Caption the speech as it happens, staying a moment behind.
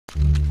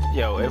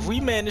Yo, if we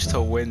manage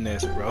to win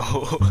this, bro.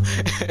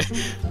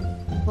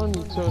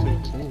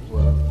 2022,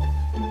 bro.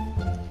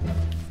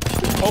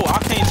 Oh,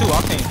 Octane too,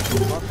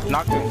 Octane.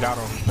 Knocked him, got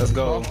him. Let's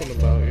go. Talking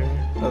about,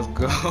 yeah. Let's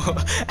go.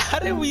 How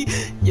did we...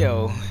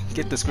 Yo,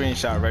 get the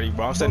screenshot ready,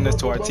 bro. I'm sending this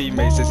to our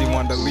teammates since he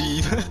wanted to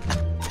leave.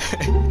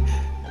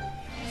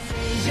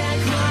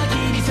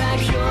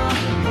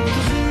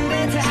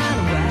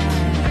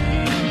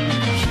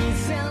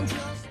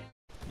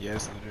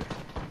 Yes, leader.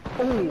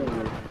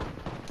 Oh,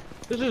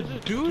 there's a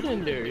dude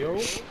in there, yo.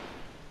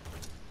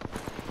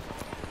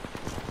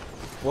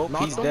 Well,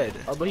 Knocked he's him? dead.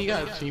 Oh, but he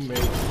got a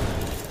teammate.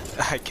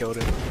 I killed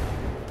him.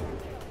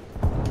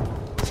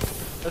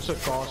 That's a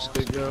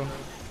caustic, yo.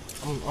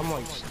 I'm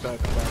like stuck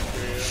back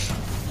there.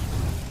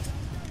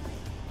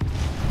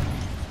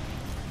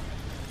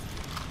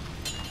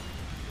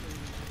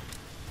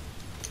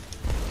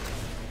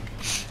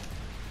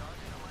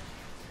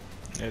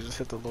 Yeah, just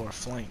hit the lower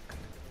flank.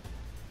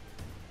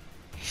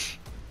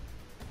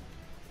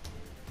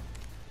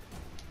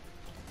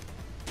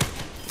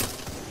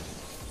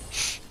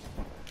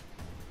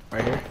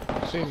 Right here.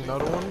 See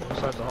another one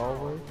inside the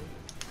hallway.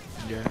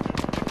 Yeah.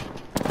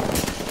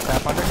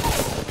 Tap under.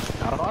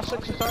 Got him.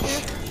 Caustic inside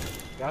here.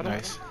 Got him.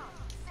 Nice.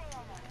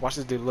 Watch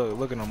this dude.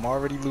 Look at him.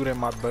 Already looting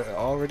my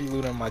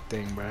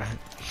thing, bruh.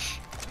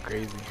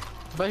 Crazy.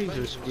 But he's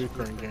a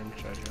squeaker in game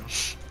chat, yo.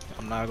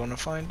 I'm not gonna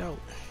find out.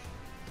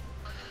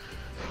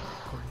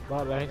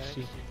 But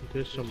actually,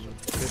 there's some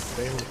good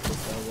damage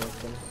with that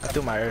weapon. I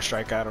threw my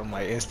airstrike at him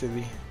like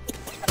instantly.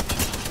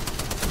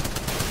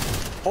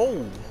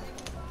 Oh!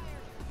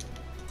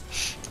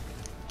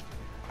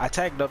 I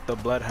tagged up the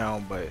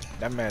bloodhound, but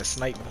that man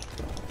sniped me.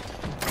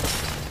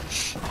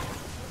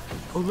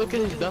 Oh, look at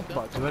his death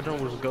box. That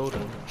one was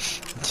golden.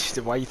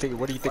 Why you think?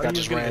 What do you think I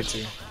just ran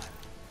to?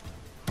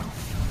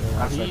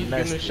 He's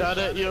getting shot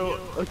at, yo.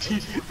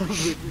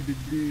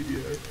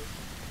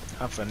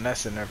 I'm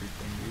finessing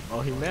everything, dude. Oh,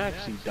 he may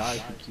actually die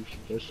if he keeps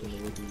pushing the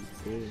way he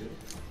did.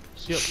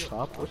 Is he up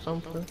top or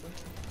something?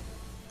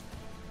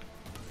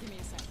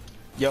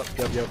 Yup.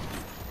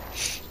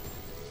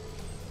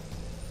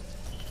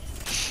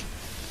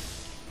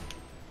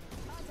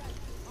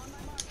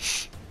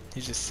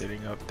 He's just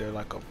sitting up there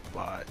like a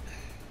bot.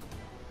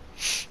 I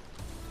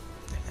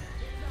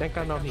think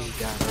I know he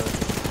got hurt.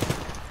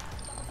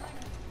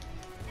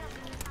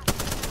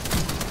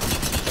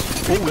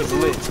 Oh, he's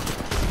lit.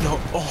 No,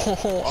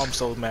 oh, I'm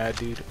so mad,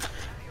 dude.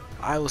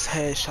 I was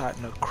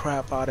headshotting the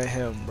crap out of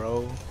him,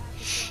 bro.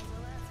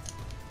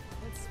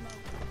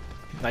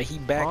 Like, he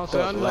backed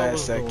up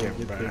last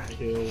second, bro.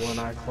 When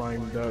I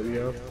climbed up,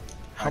 yo.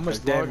 How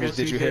much damage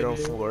did you hit him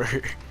for?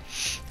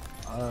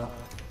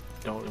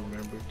 Don't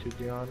remember, to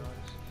be honest.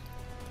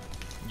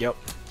 Yep.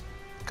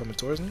 Coming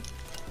towards me?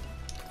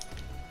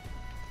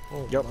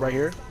 Oh, yep, right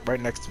here.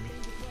 Right next to me.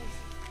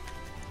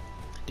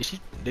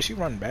 Did she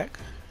run back?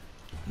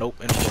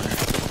 Nope, in the corner.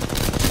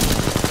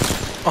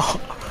 Oh.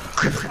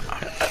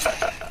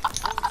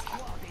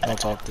 Don't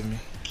talk to me.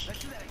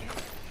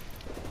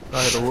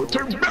 I had a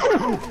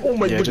oh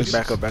my yeah, goodness. just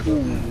back up.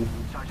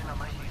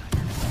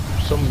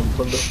 Someone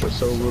put up for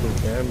so little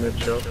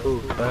damage, yo.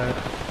 Ooh, bad.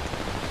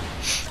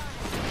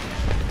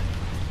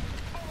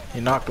 He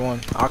knocked one.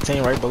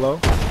 Octane right below.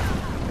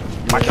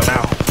 Mic him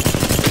out.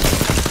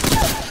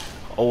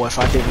 Oh, if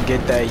I didn't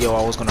get that, yo,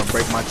 I was gonna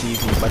break my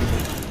TV, buddy.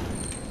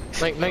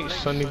 Night,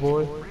 Sunny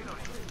boy.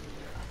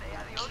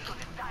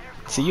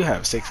 See, you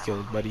have 6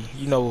 kills, buddy.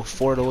 You know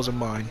 4 of those are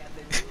mine.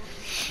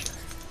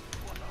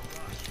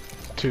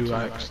 2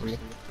 actually.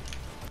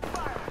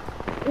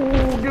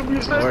 Ooh, give me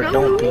a second. Or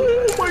don't be.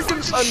 Oh my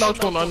goodness, I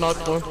knocked one.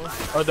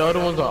 Oh, the other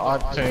one's an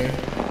Octane.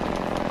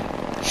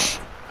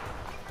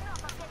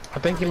 I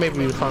think he may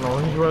be the final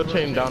one. He's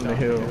rotating down the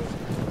hill.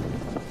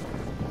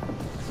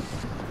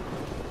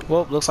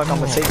 Well, looks like I'm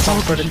gonna take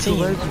something for the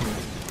team.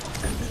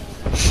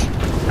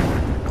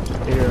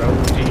 Here,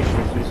 I'm G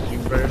for this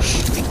team, bro.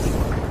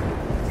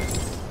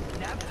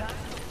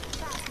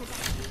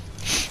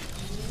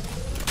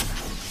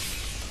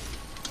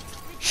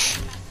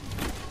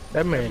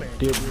 That man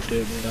dip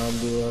down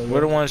below.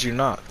 We're the ones you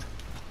knocked.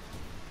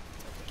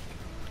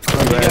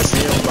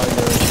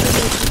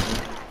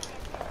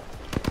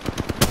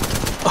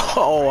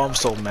 Oh, I'm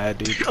so mad,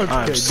 dude. Okay,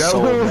 I'm that so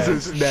was mad.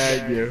 a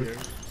snag, yo.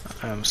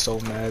 I'm so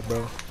mad,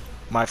 bro.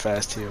 My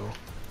fast heal.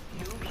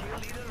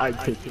 I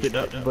picked it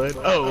up, but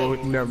oh,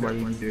 never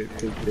mind. You did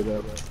pick it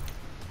up.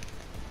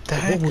 The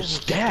heck? What was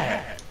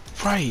that?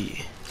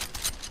 Right.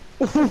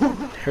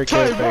 Her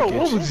care package.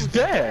 What was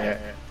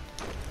that?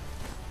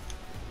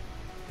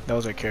 That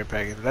was her care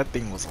package. That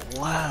thing was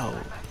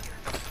loud.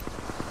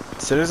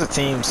 So there's a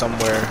team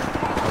somewhere.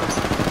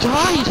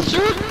 Die,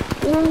 sir!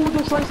 Ooh,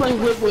 this lifeline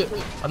whip.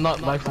 I'm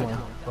not lifeline,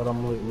 but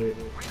I'm lit.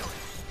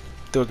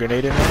 Threw a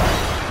grenade in there.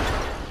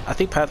 I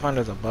think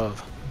Pathfinder's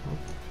above.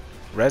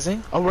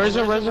 Resin? Oh,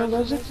 resin.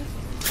 There's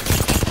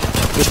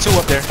 2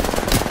 up there.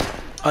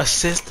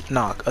 Assist,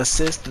 knock,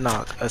 assist,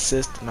 knock,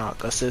 assist,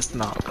 knock, assist,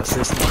 knock,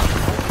 assist, knock.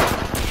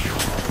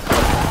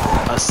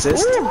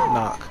 Assist,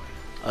 knock.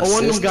 Oh,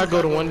 one of them gotta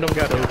go to one of them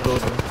gotta go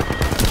to.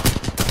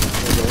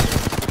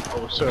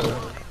 sir.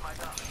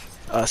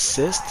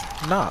 Assist,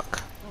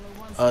 knock.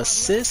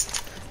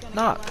 Assist,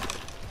 knock.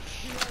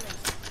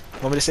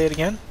 Want me to say it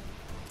again?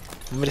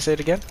 Want me to say it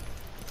again?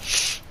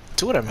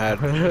 Two of them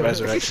had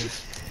resurrection.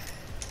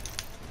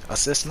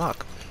 Assist,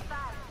 knock.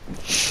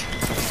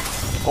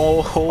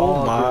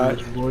 Oh my.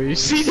 Boy.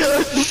 See,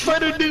 the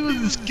funny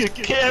dude was a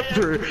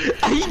camper.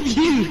 I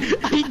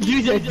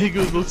knew that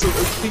nigga was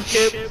supposed to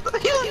camper.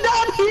 He was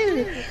not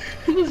here.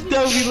 He was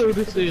down below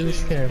the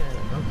stairs camper.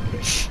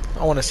 Okay.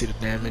 I want to see the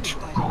damage.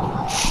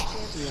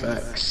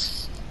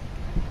 Facts.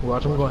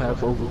 Watch him gonna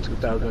have over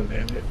 2,000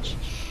 damage.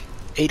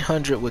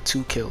 800 with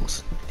 2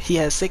 kills. He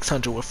has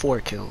 600 with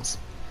 4 kills.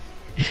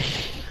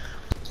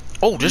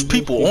 Oh, there's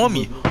people on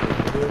me.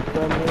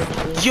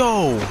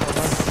 Yo!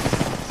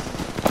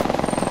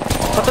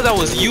 I thought that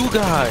was you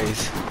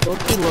guys.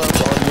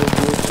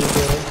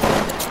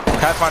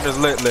 Pathfinder's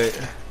lit.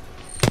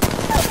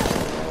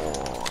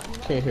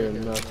 Can't hear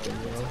nothing,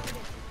 yo.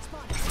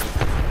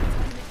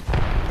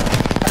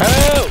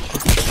 Help!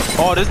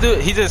 Oh, this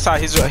dude, he's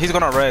inside. He's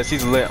gonna res.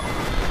 He's lit.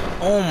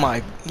 Oh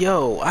my,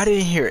 yo! I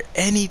didn't hear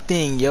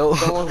anything, yo.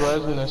 Someone's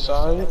resing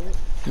inside.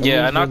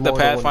 Yeah, I knocked the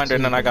Pathfinder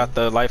and then I got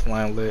the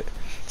lifeline lit.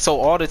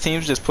 So all the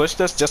teams just pushed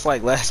us, just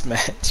like last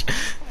match.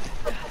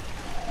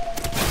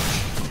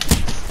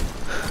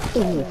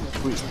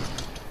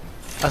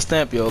 I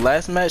stamp, yo.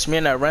 Last match, me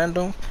and that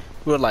random,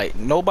 we were like,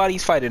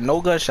 nobody's fighting,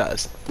 no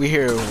gunshots. We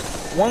hear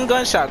one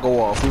gunshot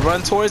go off. We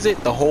run towards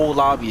it, the whole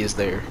lobby is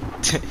there.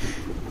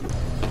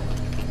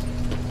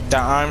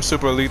 That I'm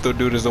super lethal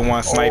dude is the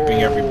one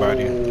sniping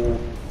everybody.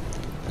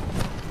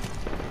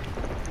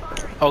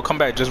 Oh, come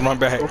back, just run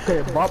back.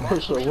 Okay, bot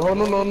pusher. Well,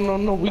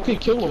 no. We could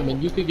kill him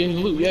and you could get his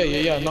loot.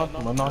 Yeah. Knock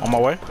him. On my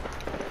way.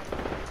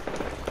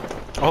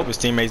 I hope his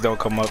teammates don't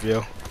come up,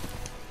 yo.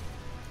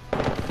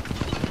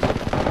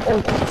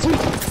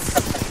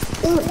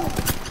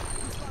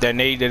 That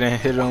nade didn't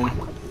hit him.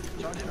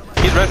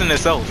 He's resing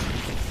himself.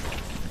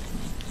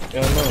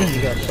 Yeah, no,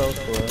 he got self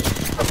for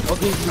it.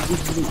 Okay,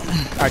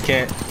 I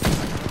can't.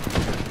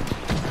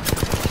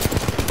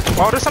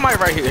 Oh, there's somebody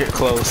right here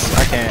close.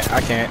 I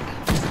can't.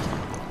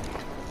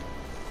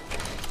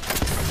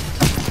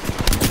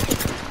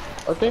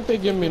 I think they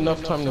give me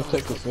enough time to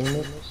take a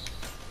Phoenix.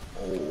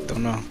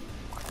 Don't know.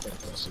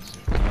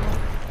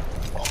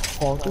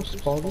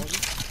 August? Are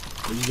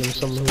you getting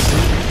some of his?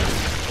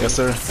 Yes,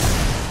 sir.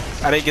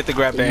 I didn't get to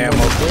grab the ammo.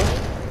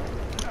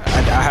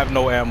 I have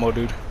no ammo,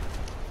 dude.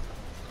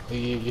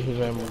 Yeah, get his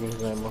ammo,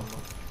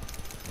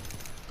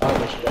 I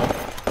understand.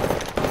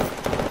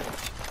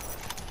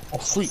 Oh,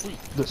 freak.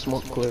 The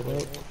smoke cleared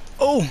out.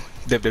 Oh!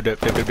 Dip.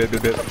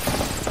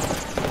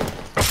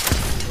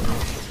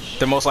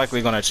 They're most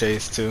likely gonna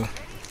chase, too.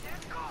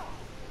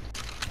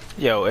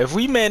 Yo, if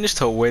we manage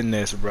to win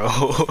this, bro.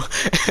 I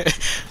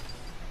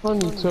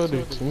need to tell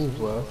their teams,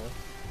 bro.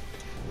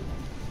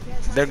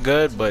 They're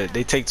good, but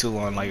they take too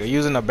long. Like,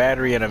 using a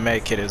battery and a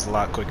med kit is a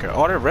lot quicker.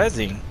 Oh, they're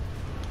rezzing.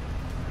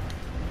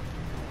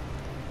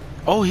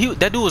 Oh,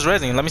 that dude was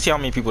rezzing. Let me see how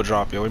many people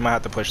drop, yo. We might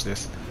have to push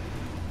this.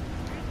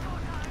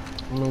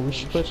 I mean, we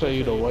should push that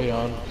either way,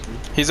 honestly.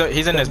 He's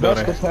in this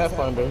building. That's the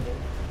Pathfinder.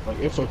 Like,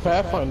 if a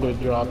Pathfinder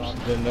drops,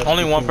 then that's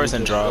only one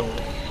person dropped.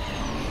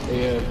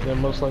 Yeah, then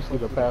most likely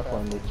the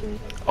Pathfinder team.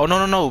 Oh,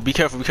 no. Be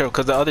careful,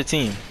 because the other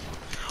team.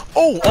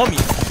 Oh, on me.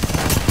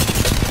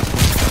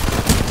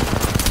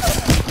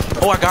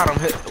 Oh, I got him.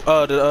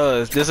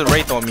 There's a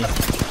Wraith on me.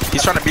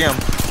 He's trying to BM.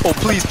 Oh,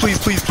 please.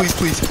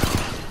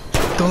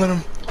 Don't let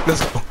him.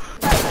 Let's go.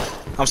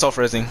 I'm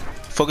self-rezzing.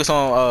 Focus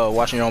on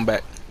watching your own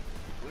back.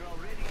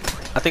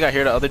 I think I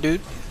hear the other dude.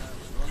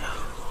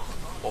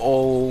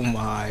 Oh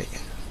my.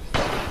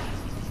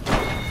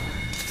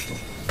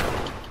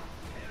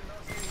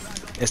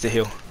 It's the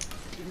hill.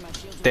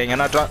 Dang,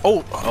 and I dropped.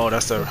 Oh,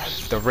 that's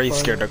the Wraith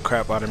scared the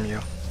crap out of me,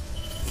 yo.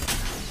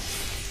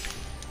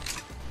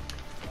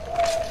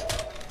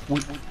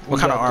 What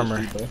kind of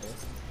armor?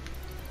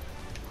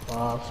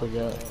 I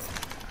forget.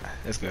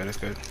 It's good.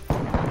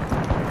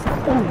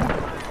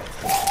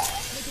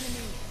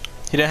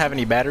 He didn't have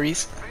any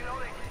batteries?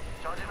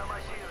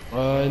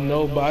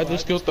 No, but I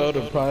just killed the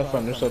other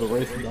Pathfinder, so the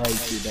Wraith died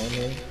down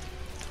here.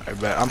 I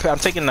bet. I'm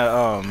taking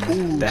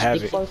the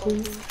Havoc.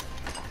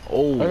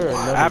 Oh,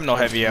 I have no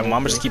heavy ammo. I'm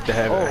gonna just keep the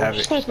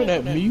Havoc. Sniping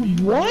at me?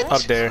 What?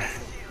 Up there.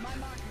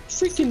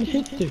 Freaking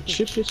hit the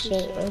cheapest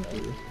shot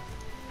ever.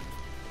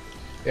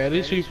 Yeah,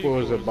 these people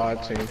is a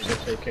bot team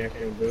since they can't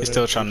build. He's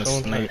still trying to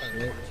snipe.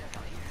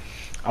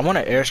 I want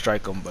to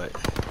airstrike him, but.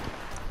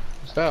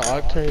 Is that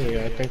Octane?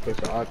 Yeah, I think that's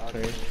an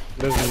Octane.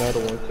 There's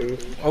another one too.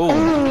 Oh,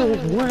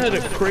 what had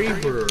a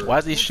Kraber? Why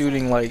is he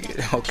shooting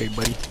like? Okay,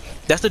 buddy.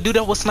 That's the dude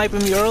that was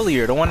sniping me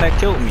earlier. The one that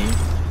killed me.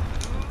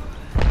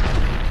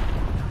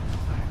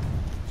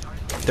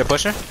 They're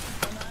pushing.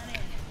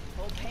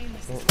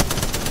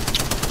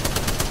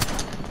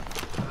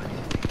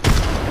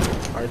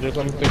 Alright, just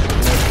let me think.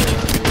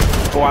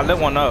 Oh, I lit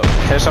one up.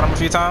 Headshot him a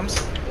few times.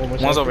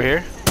 One's over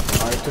here.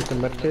 Alright, took the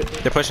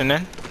medkit. They're pushing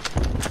in.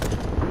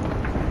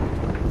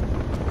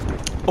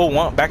 Oh,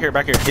 one back here,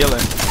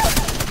 healing.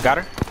 Got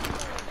her.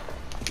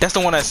 That's the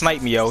one that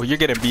sniped me, yo. You're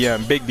getting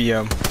BM, big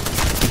BM.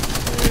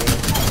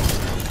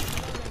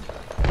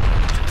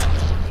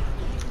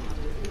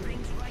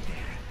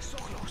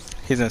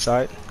 He's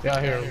inside. Yeah,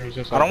 I hear him. He's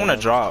inside. I don't want to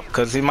drop,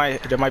 cause there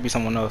might be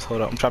someone else.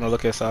 Hold up, I'm trying to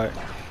look inside.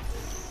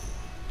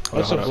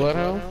 That's a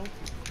bloodhound?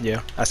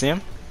 Yeah, I see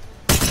him.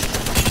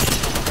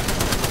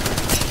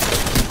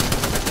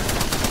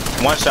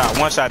 One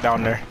shot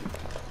down there.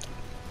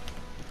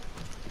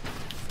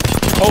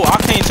 Oh,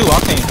 Octane too,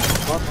 Octane.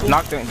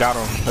 Knocked him, got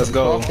him. Let's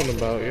go. Talking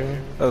about, yeah.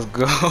 Let's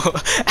go.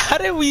 How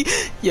did we,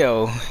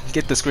 yo,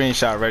 get the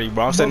screenshot ready,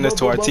 bro? I'm sending this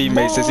to our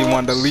teammates since he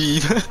wanted to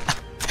leave. You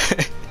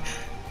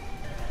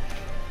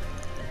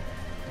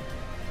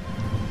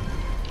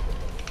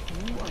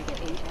are the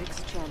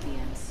Apex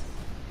champions.